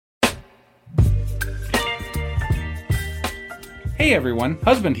Hey everyone,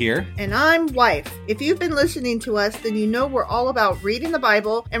 husband here. And I'm wife. If you've been listening to us, then you know we're all about reading the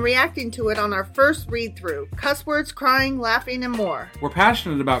Bible and reacting to it on our first read-through. Cuss words, crying, laughing, and more. We're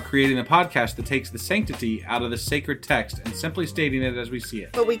passionate about creating a podcast that takes the sanctity out of the sacred text and simply stating it as we see it.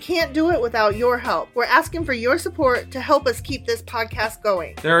 But we can't do it without your help. We're asking for your support to help us keep this podcast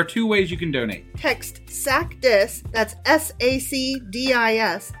going. There are two ways you can donate. Text SACDIS, that's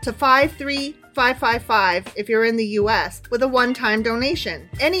SACDIS, to 53555 if you're in the U.S. with a one-time donation.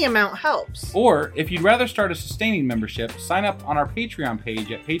 Any amount helps. Or, if you'd rather start a sustaining membership, sign up on our Patreon page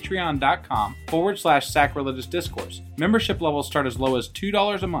at patreon.com/sacrilegious discourse. Membership levels start as low as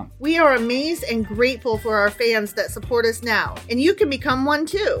 $2 a month. We are amazed and grateful for our fans that support us now, and you can become one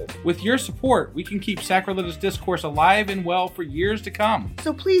too. With your support, we can keep Sacrilegious Discourse alive and well for years to come.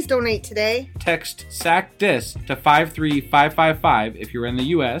 So please donate today. Text SACDIS to 53555 if you're in the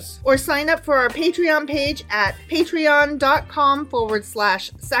U.S. Or sign up for our Patreon page at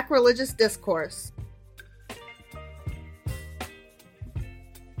patreon.com/sacrilegious discourse.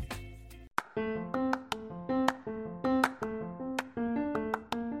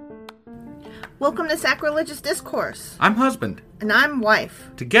 Welcome to Sacrilegious Discourse. I'm husband. And I'm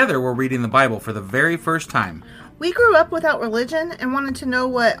wife. Together, we're reading the Bible for the very first time. We grew up without religion and wanted to know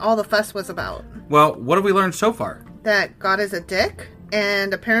what all the fuss was about. Well, what have we learned so far? That God is a dick,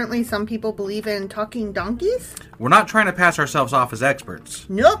 and apparently some people believe in talking donkeys? We're not trying to pass ourselves off as experts.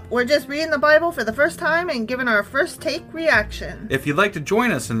 Nope, we're just reading the Bible for the first time and giving our first take reaction. If you'd like to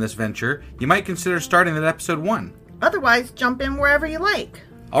join us in this venture, you might consider starting at episode 1. Otherwise, jump in wherever you like.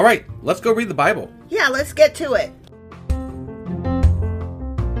 All right, let's go read the Bible. Yeah, let's get to it.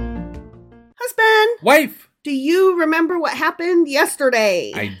 Husband! Wife! Do you remember what happened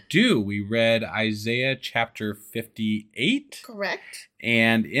yesterday? I do. We read Isaiah chapter 58. Correct.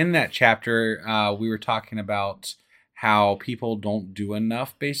 And in that chapter, we were talking about how people don't do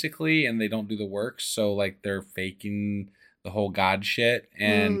enough, basically, and they don't do the work. So, like, they're faking the whole God shit,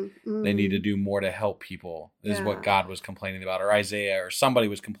 and they need to do more to help people. This is what God was complaining about, or Isaiah, or somebody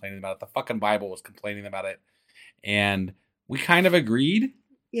was complaining about it. The fucking Bible was complaining about it. And we kind of agreed.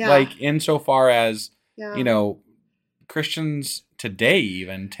 Yeah. Like, insofar as, you know, Christians today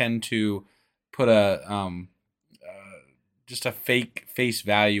even tend to put just a fake face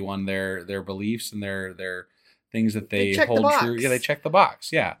value on their beliefs and their things that they hold true. Yeah, they check the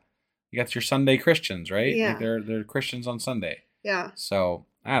box. Yeah. You got your Sunday Christians, right? Yeah. Like they're Christians on Sunday. Yeah. So,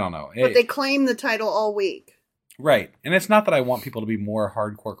 I don't know. But they claim the title all week. Right. And it's not that I want people to be more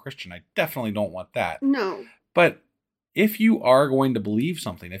hardcore Christian. I definitely don't want that. No. But if you are going to believe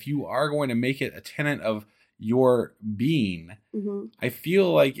something, if you are going to make it a tenet of your being, I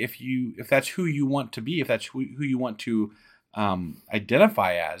feel like if that's who you want to be, if that's who you want to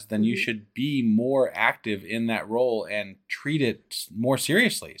identify as, then you should be more active in that role and treat it more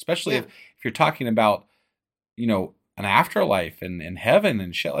seriously, especially if you're talking about, you know, an afterlife and heaven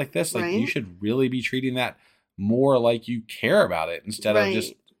and shit like this. Like, you should really be treating that more like you care about it instead of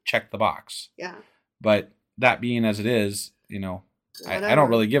just check the box. Yeah. But that being as it is, you know, I don't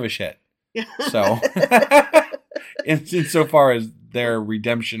really give a shit. Yeah. So insofar as their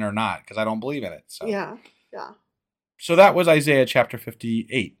redemption or not, because I don't believe in it. So yeah. So that was Isaiah chapter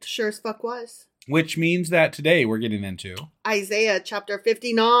 58. Sure as fuck was. Which means that today we're getting into Isaiah chapter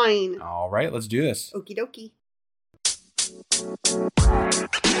 59. All right, let's do this. Okie dokie.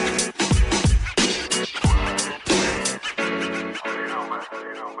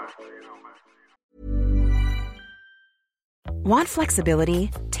 Want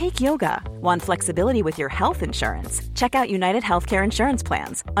flexibility? Take yoga. Want flexibility with your health insurance? Check out United Healthcare Insurance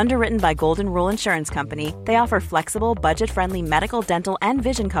Plans. Underwritten by Golden Rule Insurance Company, they offer flexible, budget-friendly medical, dental, and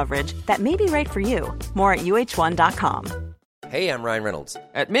vision coverage that may be right for you. More at uh1.com. Hey, I'm Ryan Reynolds.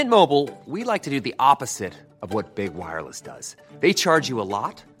 At Mint Mobile, we like to do the opposite of what Big Wireless does. They charge you a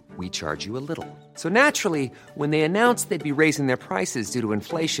lot. We charge you a little. So naturally, when they announced they'd be raising their prices due to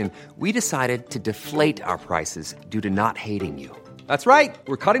inflation, we decided to deflate our prices due to not hating you. That's right.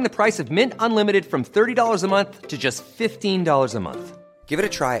 We're cutting the price of Mint Unlimited from $30 a month to just $15 a month. Give it a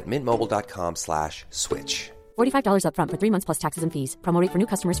try at mintmobile.com/switch. $45 up front for 3 months plus taxes and fees. Promo rate for new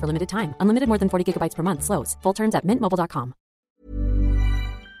customers for limited time. Unlimited more than 40 gigabytes per month. Slows full terms at mintmobile.com.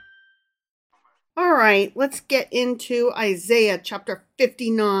 All right, let's get into Isaiah chapter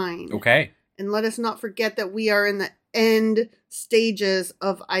 59. Okay. And let us not forget that we are in the end stages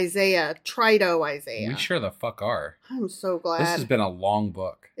of Isaiah, Trito Isaiah. We sure the fuck are. I'm so glad. This has been a long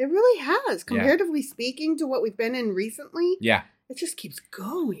book. It really has, comparatively speaking to what we've been in recently. Yeah. It just keeps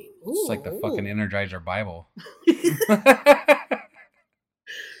going. Ooh, it's like the fucking Energizer Bible.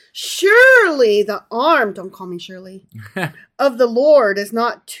 Surely Surely the arm, don't call me Shirley, of the Lord is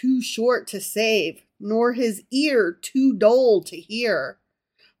not too short to save, nor his ear too dull to hear.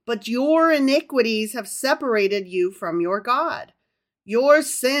 But your iniquities have separated you from your God. Your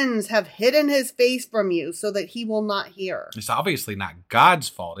sins have hidden his face from you so that he will not hear. It's obviously not God's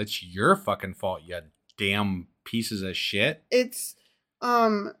fault. It's your fucking fault, you damn pieces of shit. It's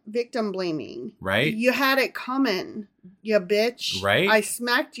victim blaming. Right? You had it coming, you bitch. Right? I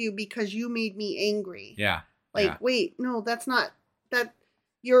smacked you because you made me angry. Yeah. Wait, no, that's not that.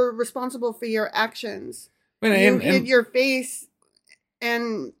 You're responsible for your actions. And, you hid your face,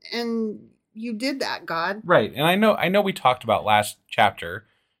 and you did that, God. Right. And I know we talked about last chapter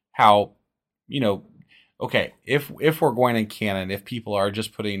how, okay, if we're going in canon, if people are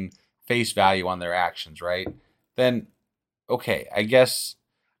just putting face value on their actions, right? Then okay, I guess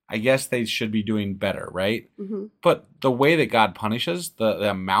they should be doing better, right? Mm-hmm. But the way that God punishes, the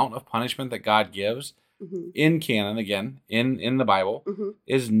amount of punishment that God gives in canon, again, in the Bible,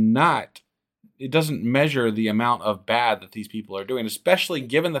 is not, it doesn't measure the amount of bad that these people are doing, especially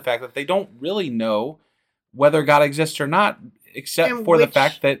given the fact that they don't really know whether God exists or not, except for the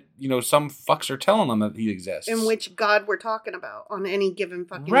fact that, some fucks are telling them that he exists. In which God we're talking about on any given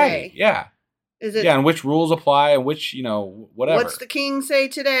fucking day. Right, yeah. Is it, and which rules apply and which, whatever. What's the king say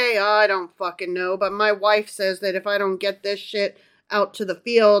today? I don't fucking know, but my wife says that if I don't get this shit out to the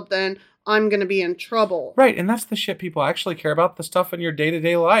field, then I'm going to be in trouble. Right, and that's the shit people actually care about, the stuff in your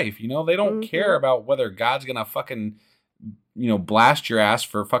day-to-day life. They don't care about whether God's going to fucking, blast your ass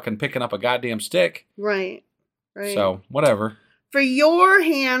for fucking picking up a goddamn stick. Right. So, whatever. For your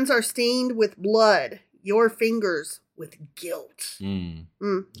hands are stained with blood, your fingers with guilt. Yeah.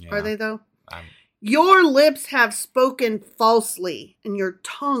 Are they, though? Your lips have spoken falsely, and your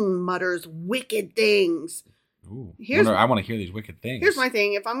tongue mutters wicked things. Ooh, I want to hear these wicked things. Here's my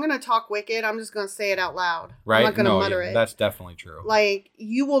thing. If I'm going to talk wicked, I'm just going to say it out loud. Right? I'm not going to mutter it. That's definitely true.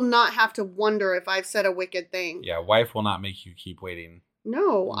 You will not have to wonder if I've said a wicked thing. Yeah, wife will not make you keep waiting.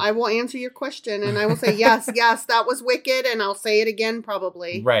 No, I will answer your question, and I will say, yes, that was wicked, and I'll say it again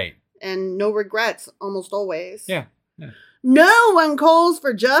probably. Right. And no regrets, almost always. Yeah. No one calls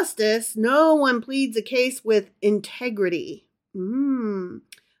for justice. No one pleads a case with integrity.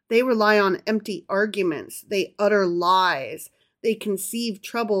 They rely on empty arguments. They utter lies. They conceive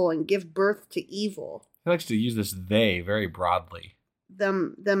trouble and give birth to evil. He likes to use this "they" very broadly.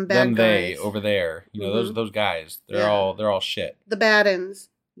 Them bad guys. They over there. Those guys. They're all shit. The bad uns.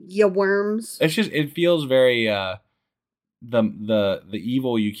 Ya worms. It feels very the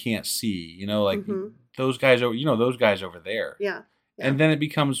evil you can't see. Those guys those guys over there. Yeah. And then it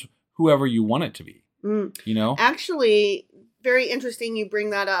becomes whoever you want it to be. Actually, very interesting you bring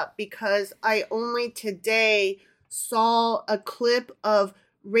that up, because I only today saw a clip of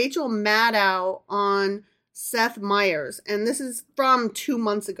Rachel Maddow on Seth Meyers. And this is from 2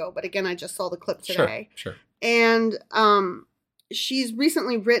 months ago. But again, I just saw the clip today. Sure. And she's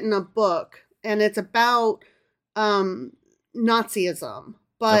recently written a book, and it's about Nazism.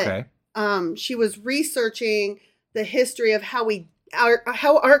 But okay. She was researching the history of how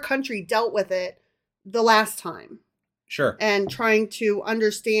our country dealt with it the last time. Sure. And trying to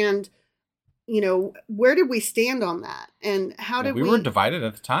understand, where did we stand on that? And how did we were divided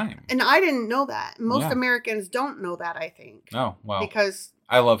at the time. And I didn't know that. Most Americans don't know that, I think. Oh, well. Because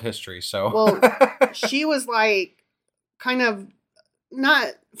I love history, so. Well, she was kind of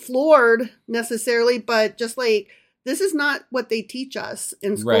not floored necessarily, but just this is not what they teach us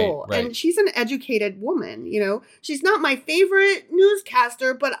in school. Right. And she's an educated woman, She's not my favorite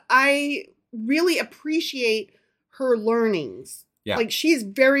newscaster, but I really appreciate her learnings. Yeah. She's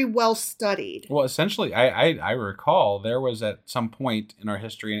very well studied. Well, essentially, I recall there was at some point in our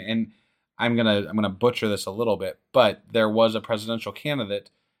history, and I'm gonna butcher this a little bit, but there was a presidential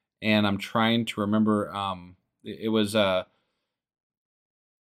candidate, and I'm trying to remember. It was a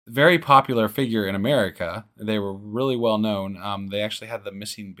very popular figure in America. They were really well known. They actually had the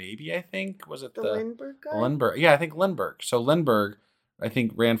missing baby, I think. Was it the Lindbergh guy? Lindbergh? Yeah, I think Lindbergh. So Lindbergh, I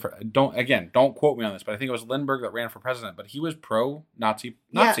think, ran for, don't quote me on this, but I think it was Lindbergh that ran for president, but he was pro-Nazi.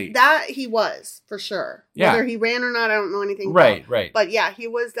 Yeah, that he was, for sure. Yeah. Whether he ran or not, I don't know anything about. Right. But yeah, he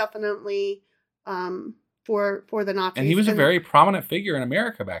was definitely for the Nazis. And he was a very prominent figure in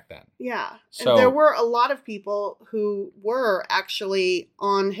America back then. Yeah. So, and there were a lot of people who were actually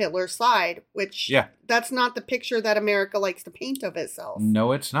on Hitler's side, which that's not the picture that America likes to paint of itself.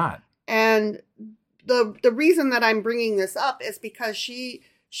 No, it's not. And the reason that I'm bringing this up is because she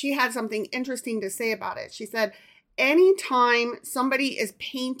had something interesting to say about it. She said, anytime somebody is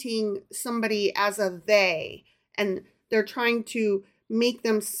painting somebody as a they, and they're trying to make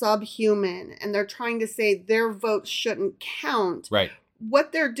them subhuman, and they're trying to say their votes shouldn't count. Right.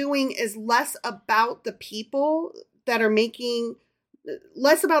 What they're doing is less about the people that are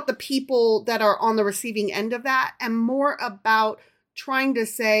less about the people that are on the receiving end of that, and more about trying to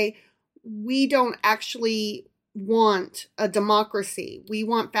say, we don't actually want a democracy. We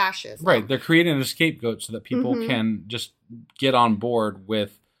want fascism. Right. They're creating a scapegoat so that people can just get on board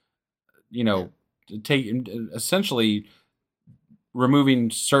with, essentially removing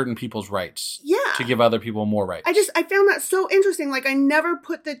certain people's rights. Yeah. To give other people more rights. I found that so interesting. Like, I never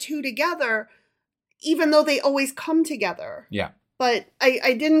put the two together, even though they always come together. Yeah. But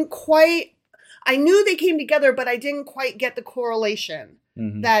I didn't quite, I knew they came together, but I didn't quite get the correlation.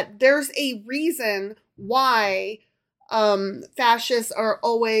 That there's a reason why fascists are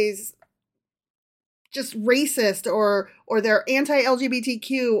always just racist, or they're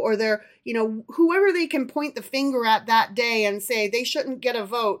anti-LGBTQ, or they're, whoever they can point the finger at that day and say they shouldn't get a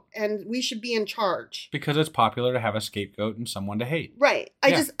vote and we should be in charge. Because it's popular to have a scapegoat and someone to hate. Right.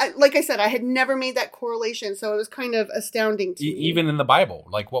 Like I said, I had never made that correlation, so it was kind of astounding to me. Even in the Bible,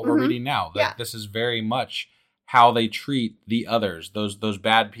 like what we're reading now, that this is very much how they treat the others, those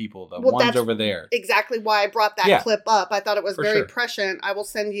bad people, the ones over there. Exactly why I brought that clip up. I thought it was very sure. prescient. I will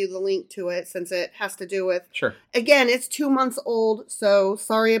send you the link to it since it has to do with... Sure. Again, it's 2 months old, so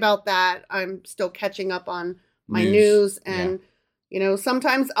sorry about that. I'm still catching up on my news and,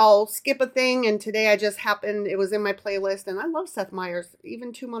 sometimes I'll skip a thing, and today it was in my playlist, and I love Seth Meyers.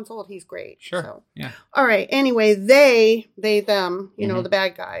 Even 2 months old, he's great. Sure. So. Yeah. All right. Anyway, them, the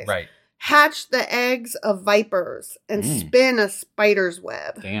bad guys. Right. Hatch the eggs of vipers and spin a spider's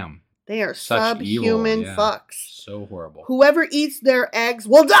web. Damn. They are Such subhuman evil, fucks. So horrible. Whoever eats their eggs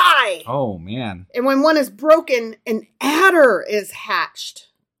will die. Oh, man. And when one is broken, an adder is hatched.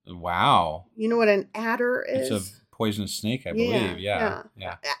 Wow. You know what an adder is? It's a poisonous snake, I believe. Yeah.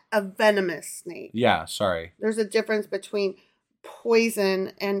 A venomous snake. Yeah, sorry. There's a difference between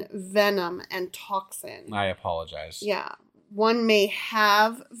poison and venom and toxin. I apologize. Yeah. One may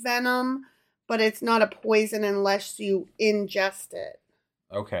have venom, but it's not a poison unless you ingest it.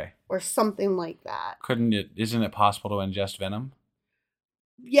 Okay. Or something like that. Isn't it possible to ingest venom?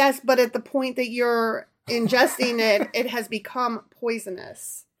 Yes, but at the point that you're ingesting it, it has become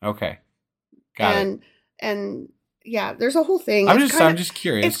poisonous. Okay. Got it. And yeah, there's a whole thing. I'm just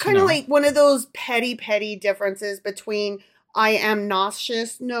curious. It's kind of like one of those petty differences between I am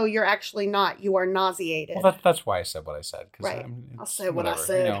nauseous. No, you're actually not. You are nauseated. Well, that's why I said what I said. Right. I'll say what I whatever,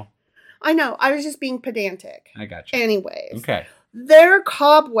 said. I know. I was just being pedantic. I got you. Anyways. Okay. Their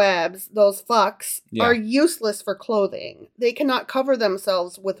cobwebs, those fucks, are useless for clothing. They cannot cover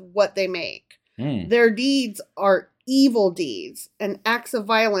themselves with what they make. Their deeds are evil deeds, and acts of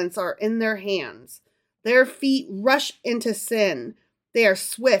violence are in their hands. Their feet rush into sin. They are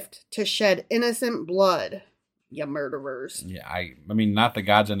swift to shed innocent blood. You murderers. Yeah, I mean, not the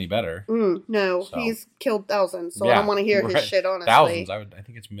God's any better. No, so. He's killed thousands, so I don't want to hear his shit, honestly. Thousands? I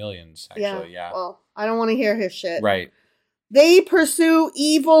think it's millions, actually, yeah. Well, I don't want to hear his shit. Right. They pursue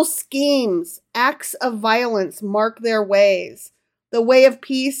evil schemes. Acts of violence mark their ways. The way of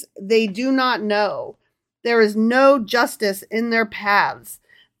peace they do not know. There is no justice in their paths.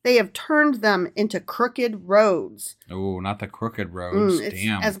 They have turned them into crooked roads. Oh, not the crooked roads.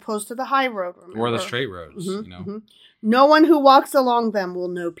 Damn. As opposed to the high road, remember? Or the straight roads, No one who walks along them will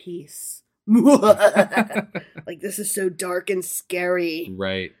know peace. Like, this is so dark and scary.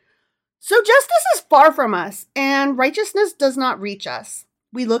 Right. So justice is far from us, and righteousness does not reach us.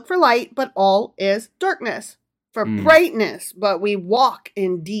 We look for light, but all is darkness. For brightness, but we walk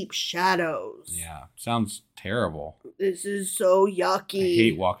in deep shadows. Yeah, sounds terrible. This is so yucky. I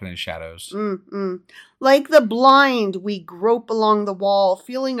hate walking in shadows. Like the blind, we grope along the wall,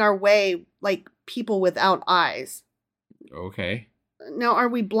 feeling our way like people without eyes. Okay. Now, are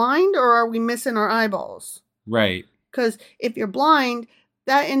we blind or are we missing our eyeballs? Right. Because if you're blind,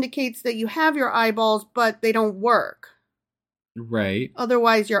 that indicates that you have your eyeballs, but they don't work. Right.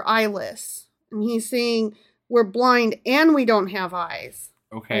 Otherwise, you're eyeless. And he's saying we're blind and we don't have eyes.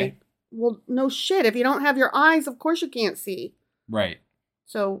 Okay. Like, well, no shit. If you don't have your eyes, of course you can't see. Right.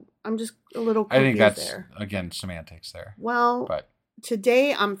 So I'm just a little confused. I think that's, there. Again, semantics there. Well, but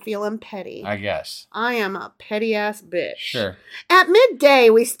today I'm feeling petty. I guess. I am a petty ass bitch. Sure. At midday,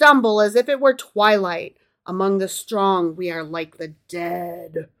 we stumble as if it were twilight. Among the strong, we are like the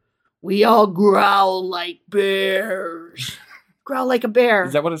dead. We all growl like bears. Growl like a bear.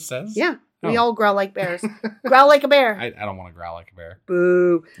 Is that what it says? Yeah. We all growl like bears. Growl like a bear. I don't want to growl like a bear.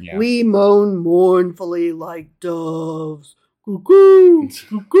 Boo. Yeah. We moan mournfully like doves. Cuckoo.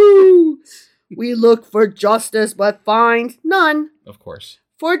 Cuckoo. We look for justice, but find none. Of course.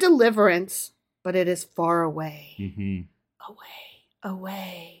 For deliverance, but it is far away. Mm-hmm.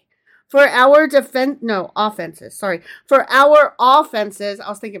 Away. For our offenses. Sorry. For our offenses, I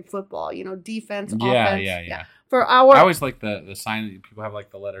was thinking football, defense, offense. Yeah. For our... I always like the sign that people have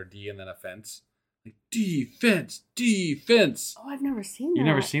like the letter D and then a fence. Like, defense. Oh, I've never seen that. You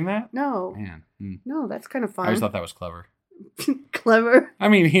never seen that? No. Man. No, that's kind of fun. I always thought that was clever. Clever? I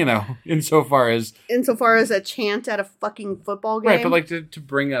mean, insofar as a chant at a fucking football game? Right, but like to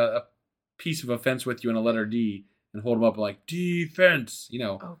bring a piece of a fence with you and a letter D and hold them up like, defense,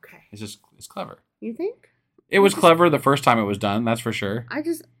 Okay. It's clever. You think? It was clever the first time it was done, that's for sure.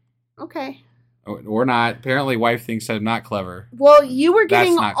 Okay. Or not. Apparently, wife thinks I'm not clever. Well, you were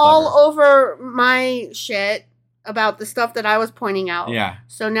getting all over my shit about the stuff that I was pointing out. Yeah.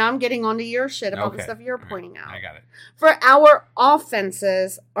 So now I'm getting onto your shit about the stuff you're pointing out. I got it. For our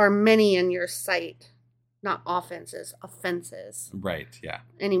offenses are many in your sight. Not offenses, offenses. Right, yeah.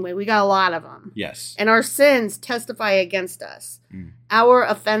 Anyway, we got a lot of them. Yes. And our sins testify against us. Our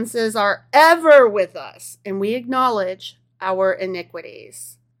offenses are ever with us, and we acknowledge our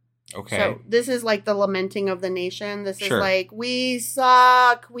iniquities. Okay. So this is like the lamenting of the nation. This is like, we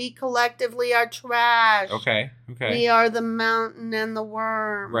suck. We collectively are trash. Okay. We are the mountain and the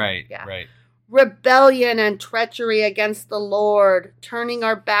worm. Right, yeah. right. Rebellion and treachery against the Lord, turning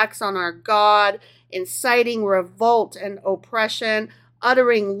our backs on our God, inciting revolt and oppression,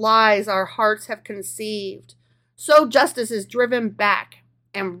 uttering lies our hearts have conceived. So justice is driven back,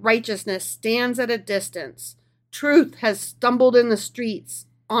 and righteousness stands at a distance. Truth has stumbled in the streets.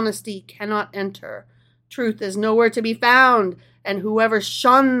 Honesty cannot enter. Truth is nowhere to be found, and whoever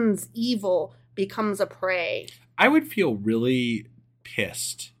shuns evil becomes a prey. I would feel really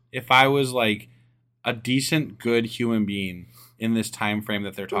pissed if I was like a decent, good human being in this time frame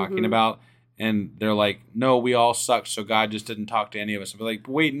that they're talking about, and they're like, no, we all sucked, so God just didn't talk to any of us. I'd be like,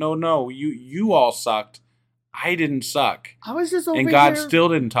 wait, no, you all sucked. I didn't suck. I was just over here. And God still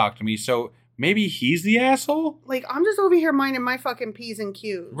didn't talk to me, so maybe he's the asshole? Like, I'm just over here minding my fucking P's and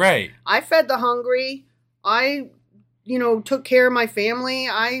Q's. Right. I fed the hungry. I, took care of my family.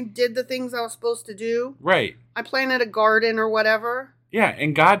 I did the things I was supposed to do. Right. I planted a garden or whatever. Yeah,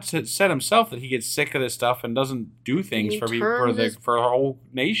 and God said himself that he gets sick of this stuff and doesn't do things for whole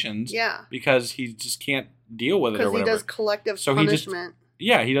nations. Yeah. Because he just can't deal with it or whatever. Because he does collective punishment.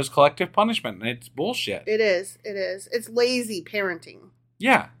 He does collective punishment, and it's bullshit. It is. It's lazy parenting.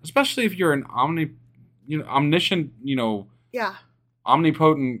 Yeah, especially if you're an omniscient, Yeah.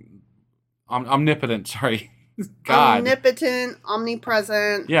 omnipotent, omnipotent, sorry. God. Omnipotent,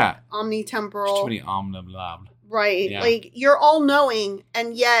 omnipresent. Yeah. Omnitemporal. There's too many omniblab. Right. Yeah. Like, you're all knowing,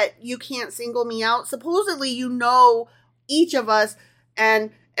 and yet you can't single me out. Supposedly, you know each of us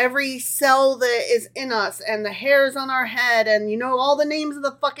and every cell that is in us and the hairs on our head and, all the names of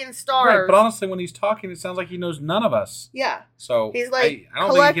the fucking stars. Right, but honestly, when he's talking, it sounds like he knows none of us. Yeah. So he's like, I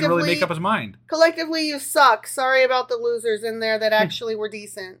don't think he can really make up his mind. Collectively, you suck. Sorry about the losers in there that actually were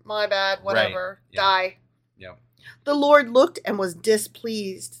decent. My bad. Whatever. Right. Yeah. Die. Yeah. The Lord looked and was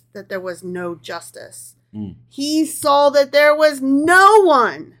displeased that there was no justice. He saw that there was no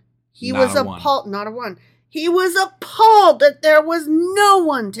one. He was appalled. Not a one. He was appalled that there was no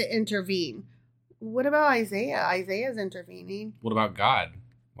one to intervene. What about Isaiah? Isaiah's intervening. What about God?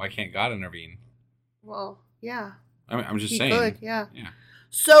 Why can't God intervene? Well, yeah. I'm just saying. He could, yeah.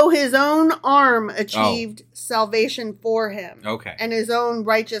 So his own arm achieved salvation for him. Okay. And his own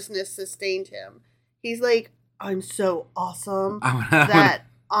righteousness sustained him. He's like, I'm so awesome that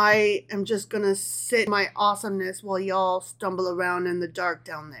I am just going to sit in my awesomeness while y'all stumble around in the dark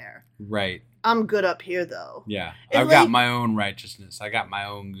down there. Right. I'm good up here, though. Yeah. I've got my own righteousness. I got my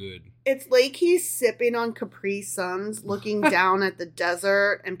own good. It's like he's sipping on Capri Suns, looking down at the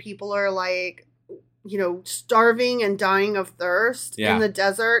desert, and people are like, starving and dying of thirst in the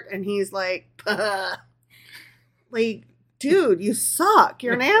desert. And he's like, like, dude, you suck.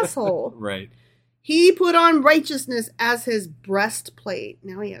 You're an asshole. Right. He put on righteousness as his breastplate.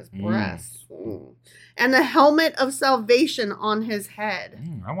 Now he has breasts. And the helmet of salvation on his head.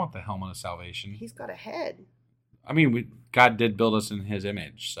 I want the helmet of salvation. He's got a head. I mean, God did build us in his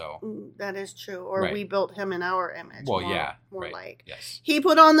image, so. That is true. Or we built him in our image. Well, more like. Yes. He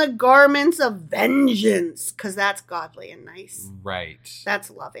put on the garments of vengeance, because that's godly and nice. Right. That's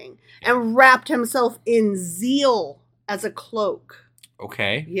loving. And wrapped himself in zeal as a cloak.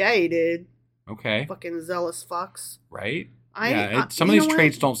 Okay. Yeah, he did. Okay. Fucking zealous fucks. Right? Some of these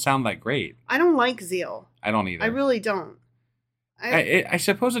traits don't sound that great. I don't like zeal. I don't either. I really don't. I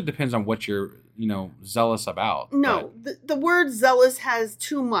suppose it depends on what you're, zealous about. No, the word zealous has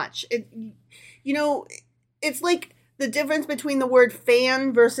too much. You know, it's like the difference between the word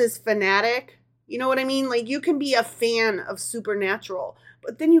fan versus fanatic. You know what I mean? Like, you can be a fan of Supernatural,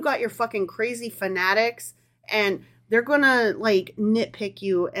 but then you got your fucking crazy fanatics, and they're gonna, like, nitpick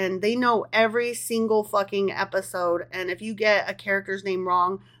you, and they know every single fucking episode, and if you get a character's name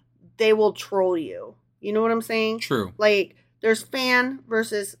wrong, they will troll you. You know what I'm saying? True. Like, there's fan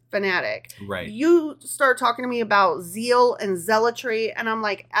versus fanatic. Right. You start talking to me about zeal and zealotry, and I'm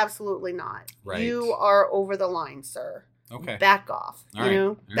like, absolutely not. Right. You are over the line, sir. Okay. Back off. All you right. know?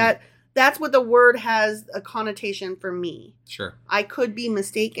 All right. That's what the word has a connotation for me. Sure. I could be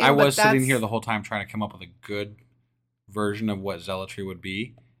mistaken. I was but sitting here the whole time trying to come up with a good version of what zealotry would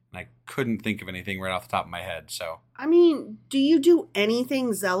be, and I couldn't think of anything right off the top of my head. So, I mean, do you do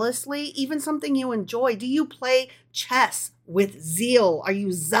anything zealously? Even something you enjoy? Do you play chess with zeal? Are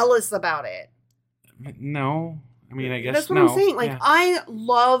you zealous about it? no. I mean, I guess that's what no. I'm saying. Like, Yeah. I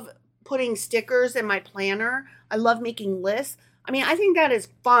love putting stickers in my planner. I love making lists. I mean, I think that is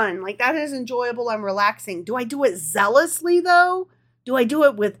fun. Like, that is enjoyable and relaxing. Do I do it zealously, though? Do I do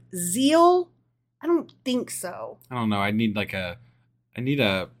it with zeal? I don't think so. I don't know. I need a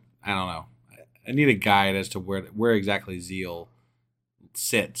guide as to where exactly zeal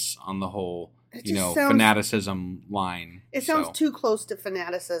sits on the whole, It you just know, sounds- fanaticism line. It sounds So, too close to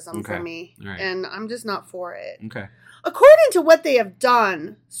fanaticism for Okay. me. All right. And I'm just not for it. Okay. According to what they have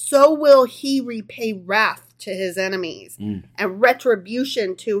done, so will he repay wrath to his enemies and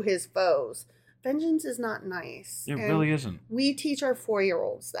retribution to his foes. Vengeance is not nice. It And really isn't. we teach our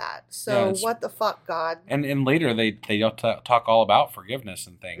 4-year-olds that. Yeah, So it's- what the fuck, God? And later they talk all about forgiveness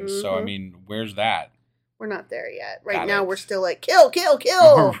and things. So I Mhm. mean, where's that? We're not there yet. Right Got now it. we're still like, kill, kill,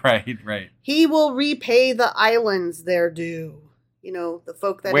 kill. Right. He will repay the islands their due. You know, the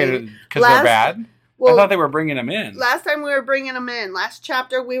folk that... Wait, because they're bad? Well, I thought they were bringing them in. last time we were bringing them in. Last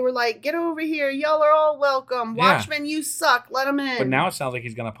chapter, we were like, get over here. Y'all are all welcome. Yeah. Watchmen, you suck. Let them in. But now it sounds like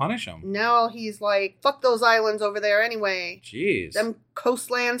he's going to punish them. Now he's like, fuck those islands over there anyway. Jeez. Them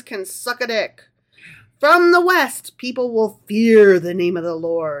coastlands can suck a dick. From the west, people will fear the name of the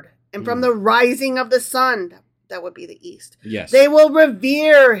Lord. And from the rising of the sun, that would be the east, Yes. they will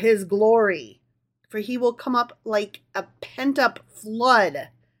revere his glory. For he will come up like a pent-up flood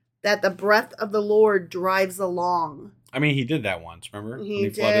that the breath of the Lord drives along. I mean, he did that once, remember? He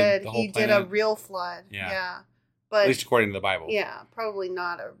When flooded did. the whole He did planet? a real flood. Yeah. Yeah. At But least according to the Bible. yeah, probably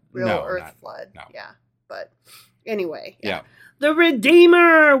not a real No, earth not- flood. no. Yeah. But anyway. Yeah. The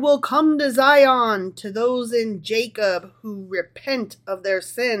Redeemer will come to Zion, to those in Jacob who repent of their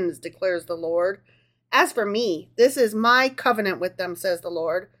sins, declares the Lord. As for me, this is my covenant with them, says the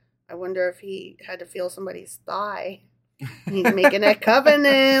Lord. I wonder if he had to feel somebody's thigh. He's making a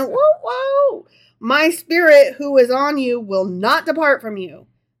covenant. Whoa, whoa. My spirit who is on you will not depart from you.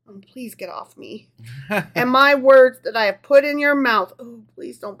 Oh, please get off me. And my words that I have put in your mouth. Oh,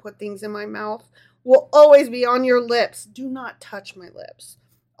 please don't put things in my mouth. Will always be on your lips. Do not touch my lips.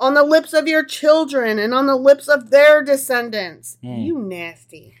 On the lips of your children and on the lips of their descendants. You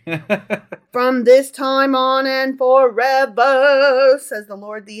nasty. From this time on and forever, says the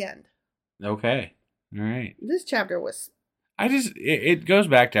Lord, the end. Okay. All right. This chapter was... It goes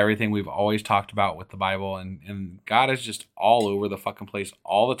back to everything we've always talked about with the Bible, and God is just all over the fucking place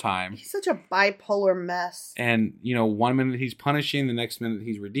all the time. He's such a bipolar mess. And, you know, one minute he's punishing, the next minute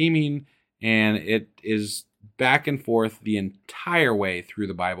he's redeeming, and it is back and forth the entire way through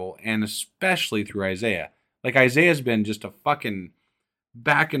the Bible, and especially through Isaiah. Like, Isaiah's been just a fucking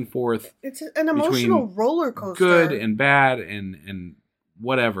back and forth. It's an emotional between roller coaster. Good and bad and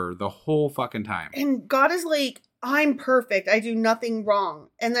whatever the whole fucking time. And God is like, I'm perfect. I do nothing wrong.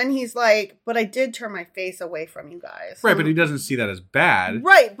 And then he's like, but I did turn my face away from you guys. Right, but he doesn't see that as bad.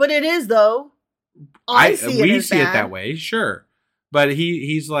 Right, but it is, though. I see it we as see it bad. that way, sure. But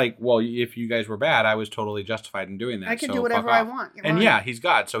he's like, well, if you guys were bad, I was totally justified in doing that. I can so do whatever fuck I off. want. You're And right. yeah, he's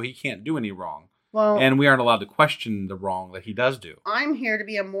God, so he can't do any wrong. Well, And we aren't allowed to question the wrong that he does do. I'm here to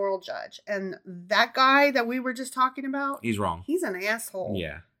be a moral judge. And that guy that we were just talking about, He's wrong. he's an asshole.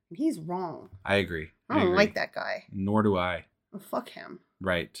 Yeah, And he's wrong. I agree. I don't agree. like that guy. Nor do I. Well, fuck him.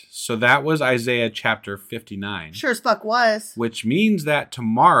 Right. So that was Isaiah chapter 59. Sure as fuck was. Which means that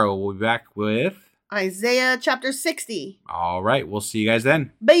tomorrow we'll be back with... Isaiah chapter 60. All right, we'll see you guys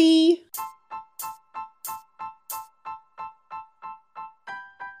then. Bye.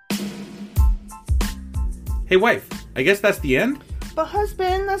 Hey, wife, I guess that's the end? But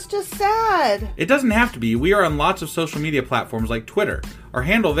husband, that's just sad. It doesn't have to be. We are on lots of social media platforms like Twitter. Our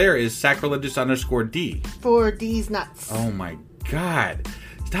handle there is sacrilegious_D. For these nuts. Oh my God.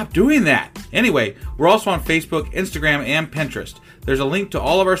 Stop doing that. Anyway, we're also on Facebook, Instagram, and Pinterest. There's a link to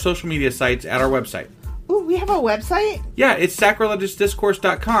all of our social media sites at our website. Ooh, we have a website? Yeah, it's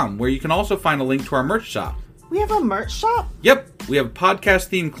sacrilegiousdiscourse.com, where you can also find a link to our merch shop. We have a merch shop? Yep, we have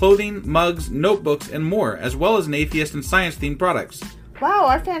podcast-themed clothing, mugs, notebooks, and more, as well as an atheist and science-themed products. Wow,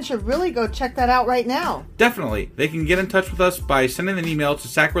 our fans should really go check that out right now. Definitely. They can get in touch with us by sending an email to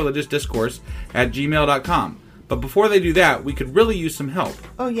sacrilegiousdiscourse@gmail.com. But before they do that, we could really use some help.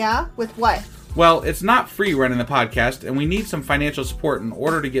 Oh yeah? With what? Well, it's not free running the podcast, and we need some financial support in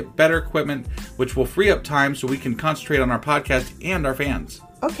order to get better equipment, which will free up time so we can concentrate on our podcast and our fans.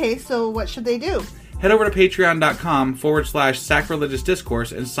 Okay, so what should they do? Head over to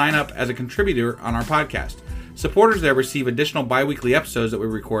patreon.com/sacrilegiousdiscourse and sign up as a contributor on our podcast. Supporters there receive additional bi-weekly episodes that we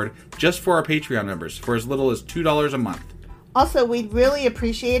record just for our Patreon members for as little as $2 a month. Also, we'd really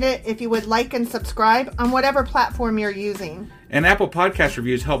appreciate it if you would like and subscribe on whatever platform you're using. And Apple Podcast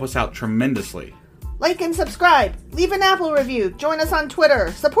reviews help us out tremendously. Like and subscribe. Leave an Apple review. Join us on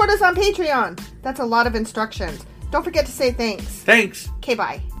Twitter. Support us on Patreon. That's a lot of instructions. Don't forget to say thanks. Thanks. Okay,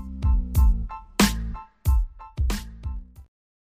 bye.